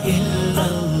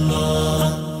इल्लल्लाह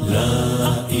ला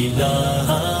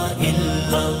इलाहा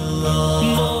इल्लल्लाह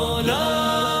मौला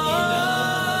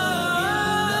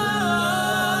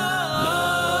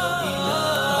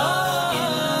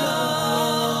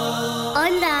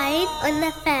online, on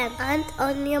the FM and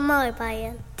on your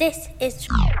mobile. This is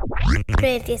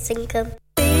Radio Sangam.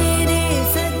 तेरे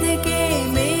सदके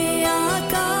में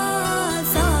आका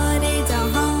सारे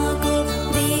जहां को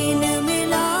दीन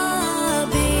मिला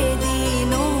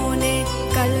बेदीनों ने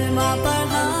कलमा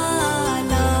पढ़ा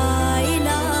ला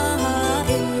इलाहा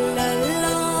इल्लल्लाह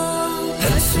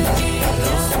हस्बी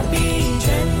रब्बी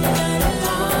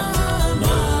जल्लल्लाह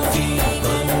माफी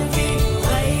बल्कि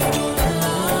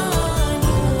गैरुल्लाह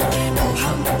नूर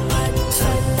मुहम्मद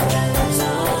सल्लल्लाह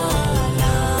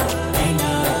ला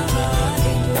इलाहा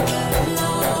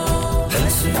इल्लल्लाह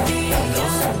हस्बी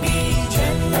रब्बी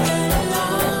जल्लल्लाह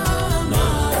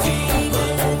माफी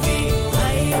बल्कि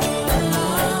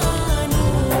गैरुल्लाह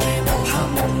नूर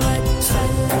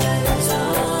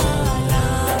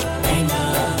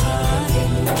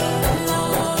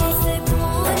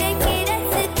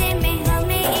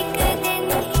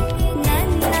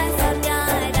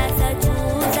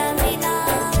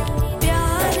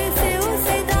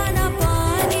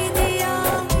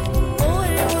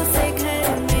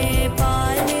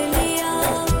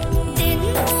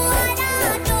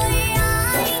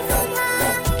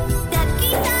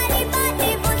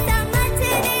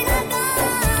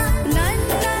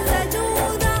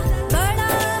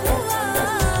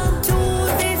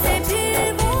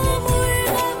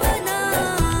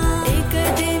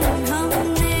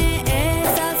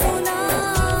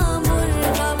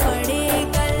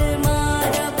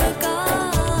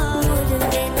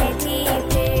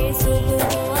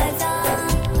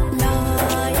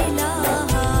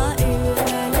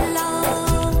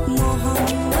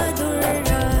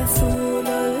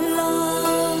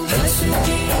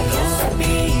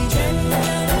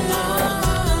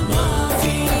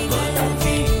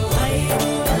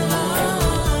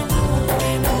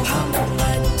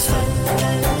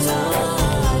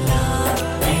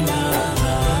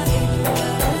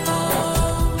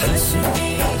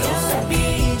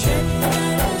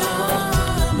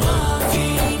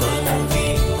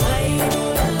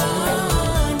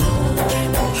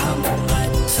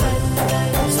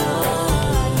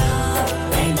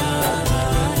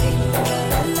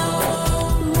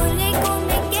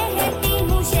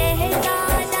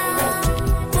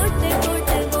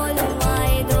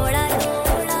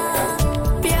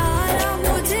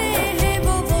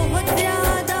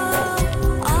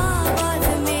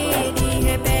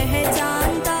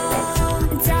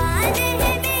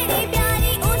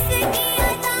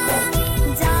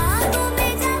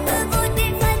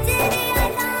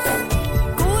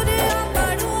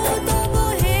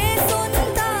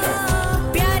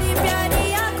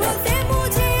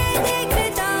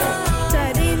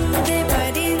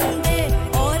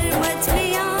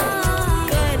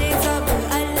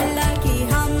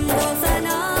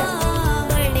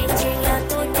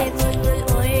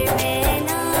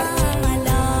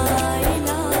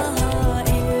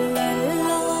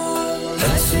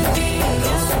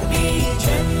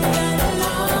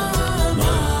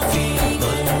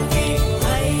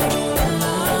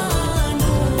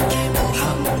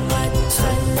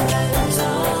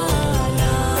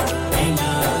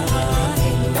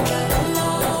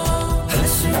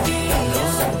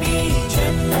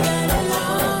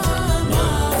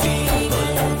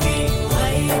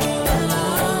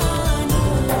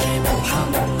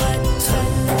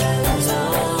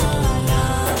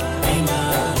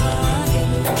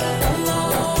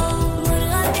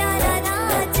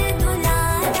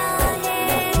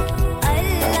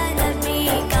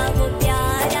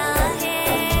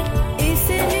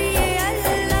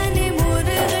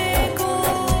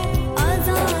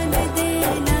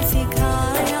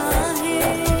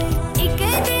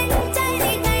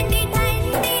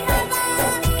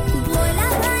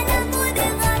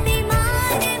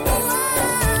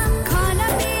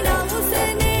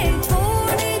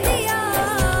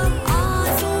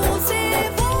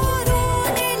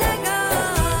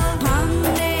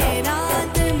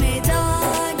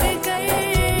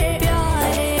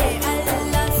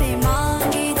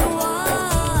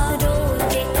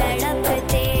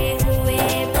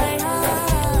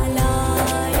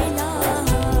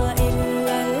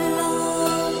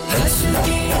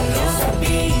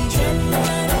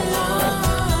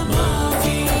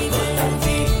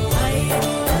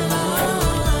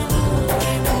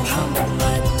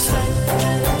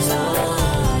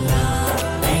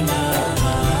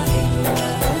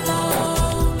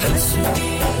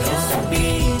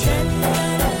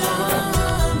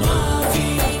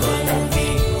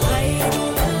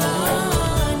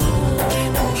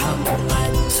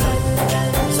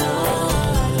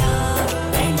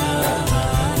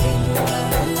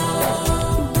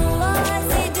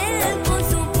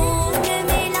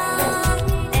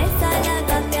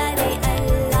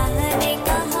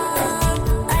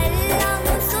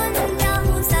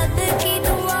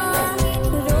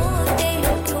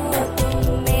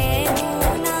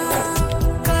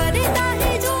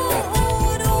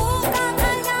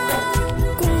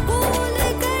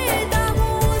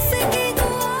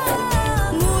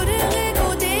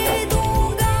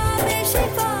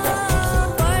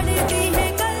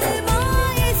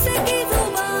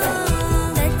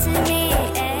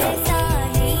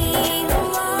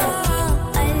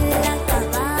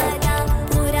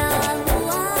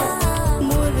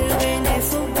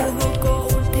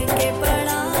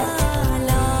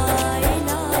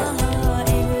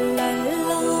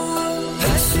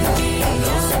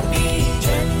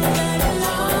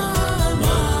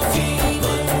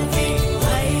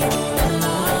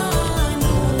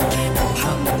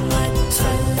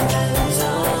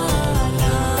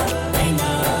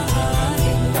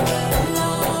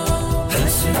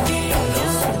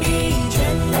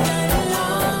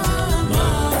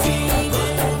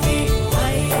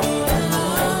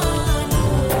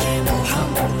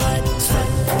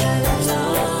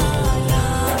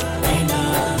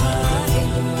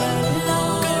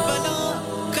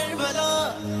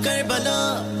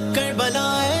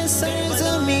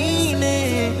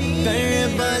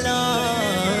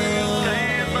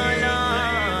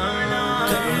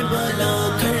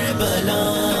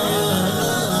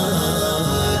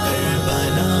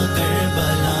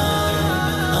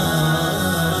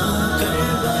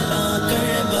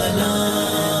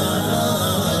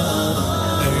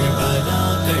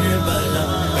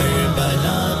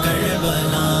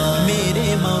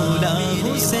मेरे मौला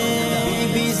हुसैन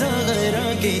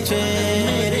के चैन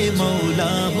मेरे मौला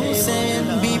हुसैन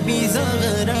बीबी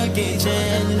ज़हरा के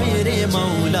चैन मेरे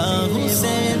मौला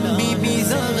हुसैन बीबी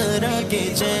ज़हरा के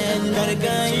चैन कर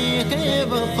गए हैं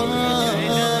वफा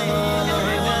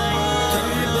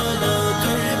Karbala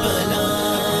Karbala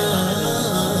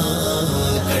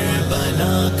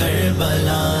Karbala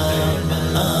Karbala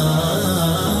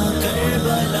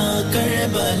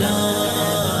Karbala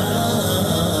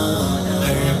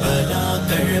Karbala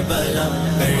Karbala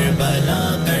Karbala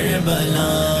Karbala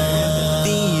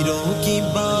तीरों की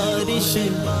बारिश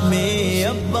में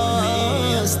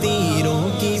अब्बास तीरों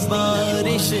की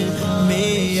बारिश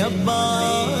में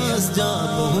अब्बास जा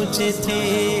पहुँचे थे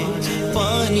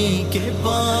पानी के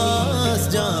पास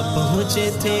जा पहुँचे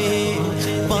थे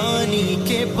पानी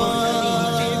के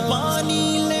पास पानी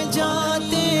ले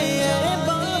जाते हैं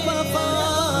बाबा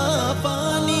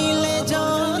पानी ले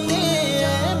जाते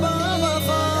हैं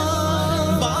बाबा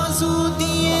बाजू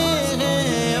दिए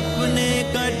हैं अपने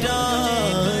कटा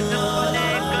करबला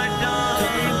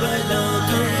करबला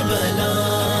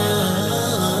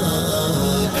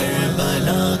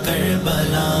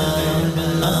करबला करबला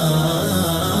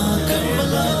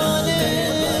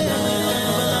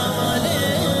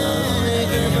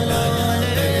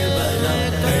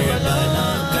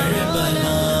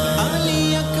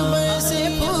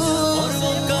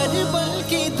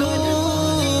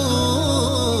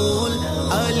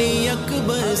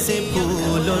से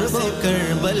फूल और वो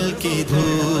करबल की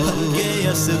धूल हल्के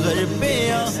असगर पे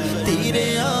आ तीर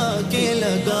आके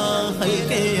लगा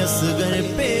हल्के असगर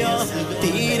पे आ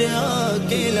तीर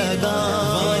आके लगा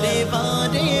वारे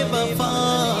वारे वफा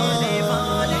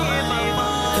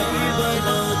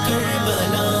Karbala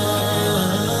Karbala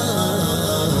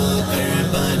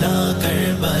Karbala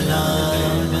Karbala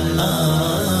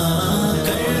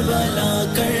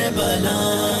Karbala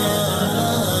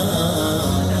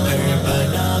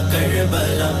Karbala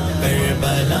Karbala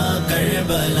Karbala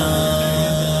Karbala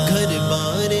घर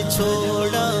बार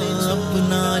छोड़ा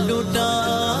अपना लुटा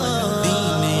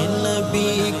दीने नबी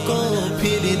को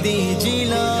फिर दी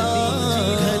जिला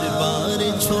घर बार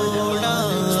छोड़ा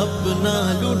अपना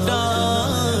लुटा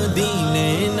दीने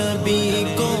नबी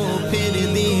को फिर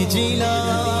दी जिला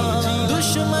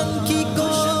दुश्मन की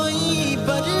कोई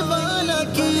परवाह न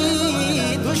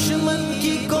की दुश्मन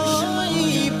की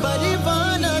कोई परवाह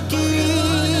न की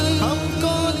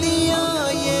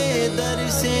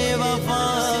से वफा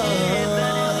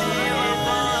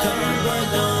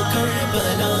करबला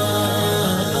करबला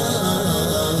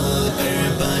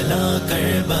करबला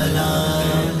करबला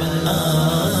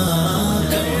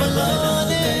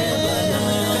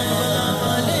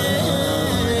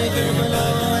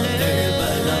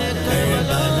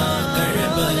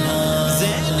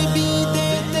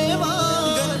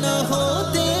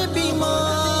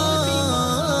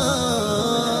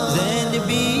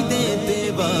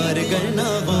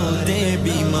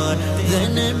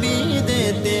ज़नबी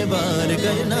देते बार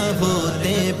करना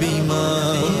होते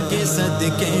बीमार उनके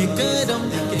सदके करम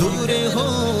दूर हो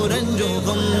रंजो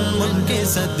गम उनके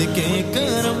सदके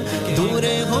करम दूर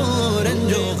हो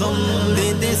रंजो गम दे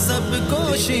दे सबको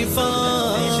शिफा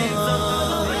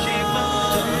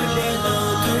Karbala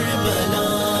Karbala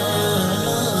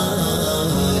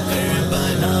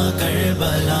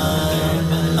Karbala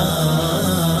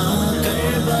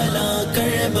Karbala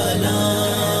Karbala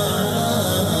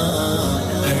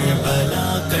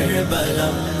Karbala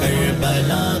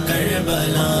Karbala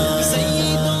Karbala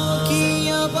सैयदों की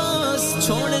आवाज़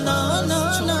छोड़ना ना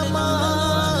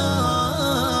नमाज़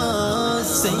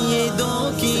सैयदों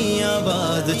की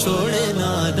आवाज़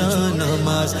छोड़ना ना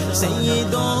नमाज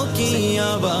सैयदों की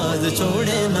आवाज़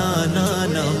छोड़ना ना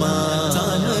नमाज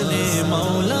सामने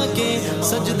मौला के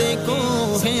सजदे को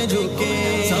है झुके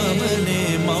सामने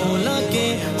मौला के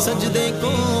सजदे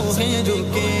को है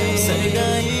झुके सर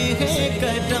गए है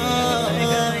कटा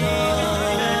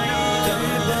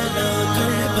Karbala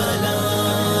Karbala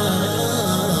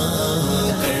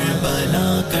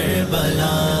Karbala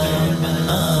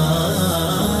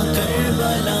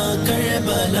Karbala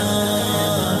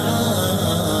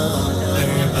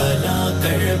Karbala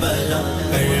Karbala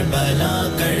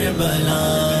Karbala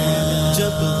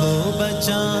जब हो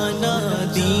बचाना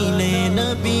दीने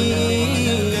नबी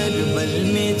करबल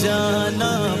में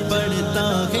जाना पड़ता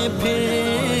है फिर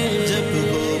जब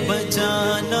हो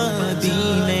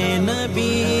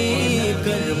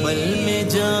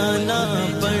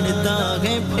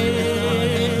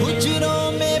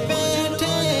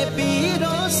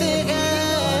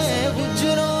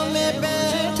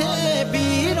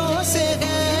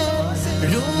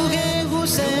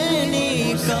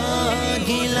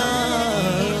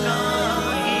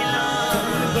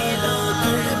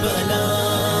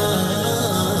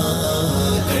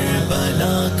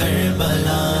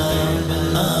Karbala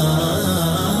Karbala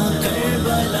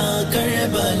Karbala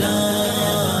Karbala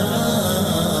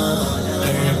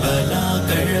Karbala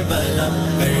Karbala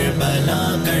Karbala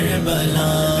Karbala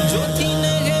जो थी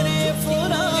नहरे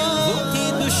फुरात वो थी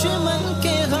दुश्मन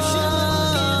के हाथ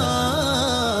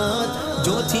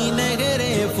जो थी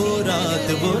नहरे फुरात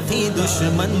वो थी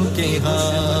दुश्मन के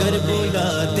हाथ कर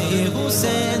बुलाते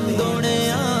हुसैन दौड़े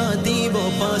आती वो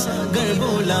पास कर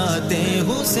बुलाते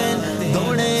हुसैन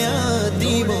दौड़े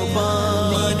आती वो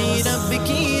पास मानी रब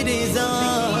की रज़ा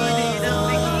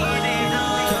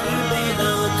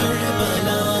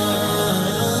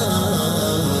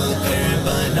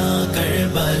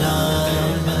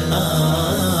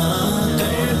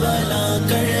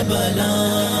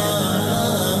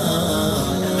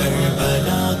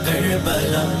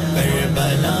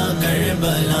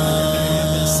करबला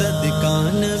सदका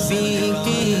नबी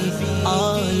की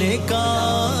आले का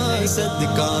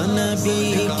सदका नबी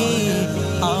की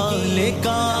आले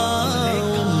का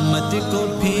उम्मत को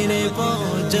फिर वो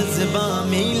जज्बा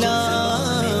मिला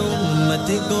उम्मत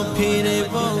को फिर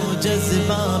वो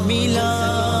जज्बा मिला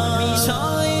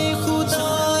शाए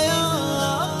खुदाया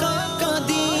का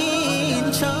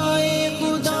दीन शाए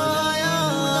खुदाया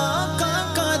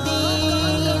का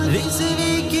दीन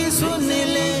रिज़वी की सुन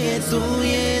ले तू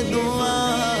ये दुआ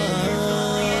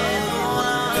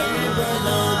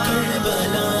Karbala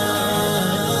Karbala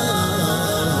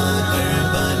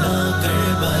Karbala Karbala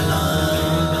Karbala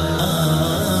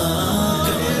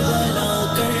Karbala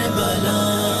Karbala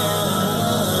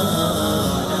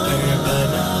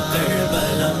Karbala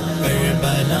Karbala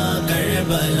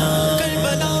Karbala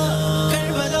Karbala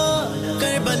Karbala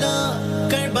Karbala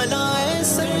Karbala ऐ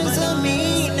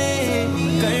सरज़मीने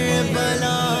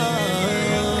Karbala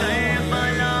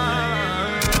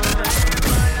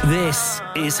This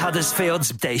is Huddersfield's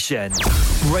station,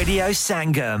 Radio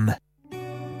Sangam.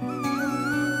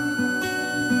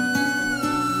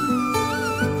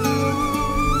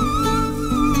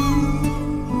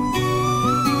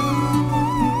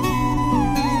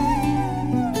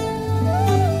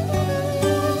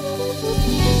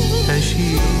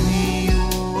 تشيني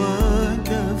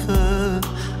وكفى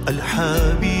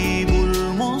الحبيب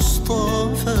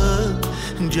المصطفى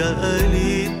جاء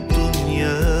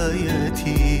للدنيا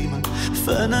يتيما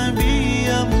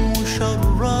فنبيا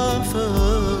مشرفا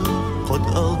قد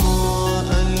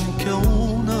أضاء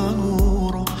الكون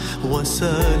نورا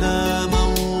وسلاما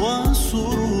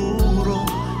وسرورا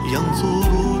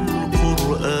ينظر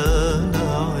القرآن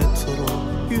عطرا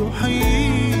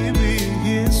يحيي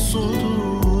به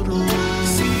الصدور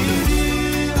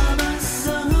سيدي أبا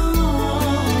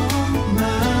الزهراء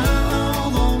ما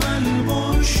أعظم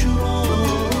البشرى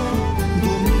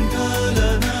دمت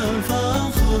لنا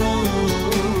فخرا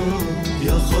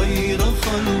يا خير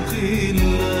خلق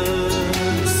الله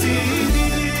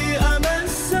سيدي أبا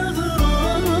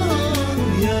الزهراء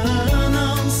يا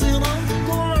ناصر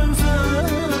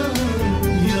الضعفاء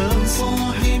يا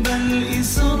صاحب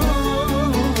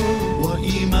الإسراء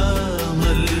وإمام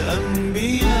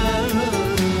الأنبياء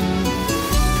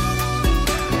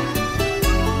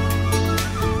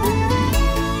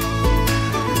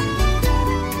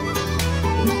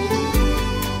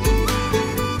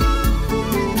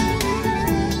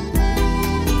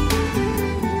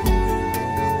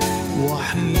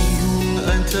وحي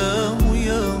أتاه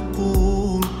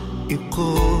يقول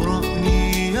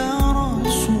اقرأني يا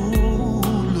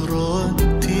رسول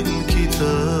رتل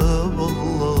كتاب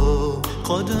الله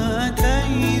قد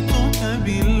أتيتك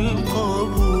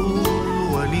بالقبول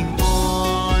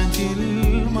ولطاعة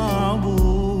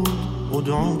المعبود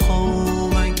ادع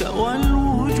قومك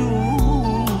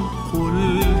والوجود قل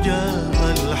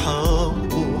جاء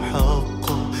الحق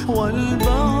حقا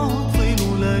والباطل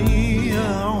لن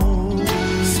يعود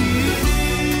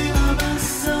سيدي أبا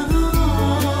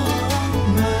الزهراء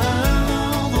ما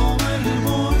أعظم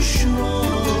البشرى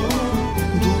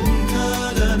دمت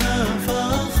لنا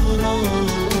فخرا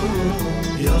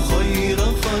يا خير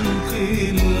خلق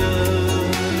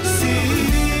الله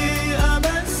سيدي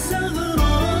أبا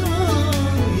الزهراء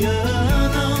يا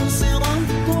ناصر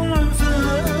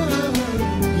الضعفاء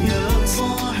يا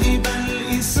صاحب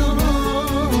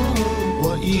الإسراء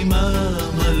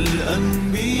وإمام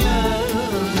الأنبياء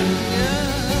يا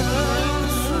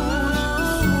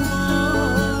رسول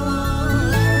الله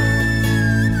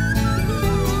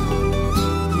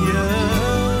يا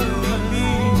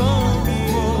حبيب الله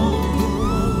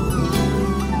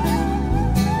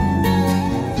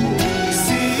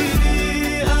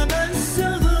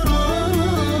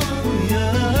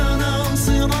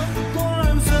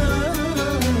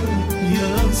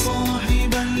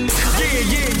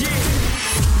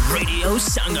Radio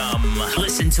Sangam.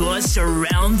 Listen to us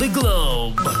around the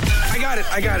globe. I got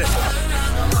it.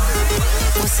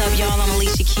 What's up, y'all? I'm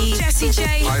Alicia Keys. Jessie J.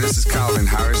 Hi, this is Calvin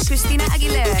Harris. Christina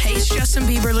Aguilera. Hey, it's Justin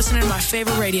Bieber listening to my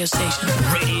favorite radio station.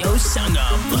 Radio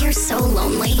Sangam. You're so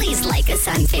lonely. Please like us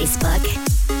on Facebook.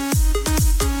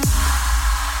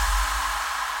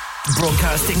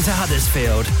 Broadcasting to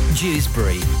Huddersfield,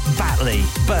 Dewsbury, Batley,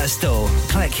 Birstall,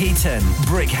 Cleckheaton,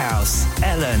 Brickhouse,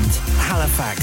 Elland, Halifax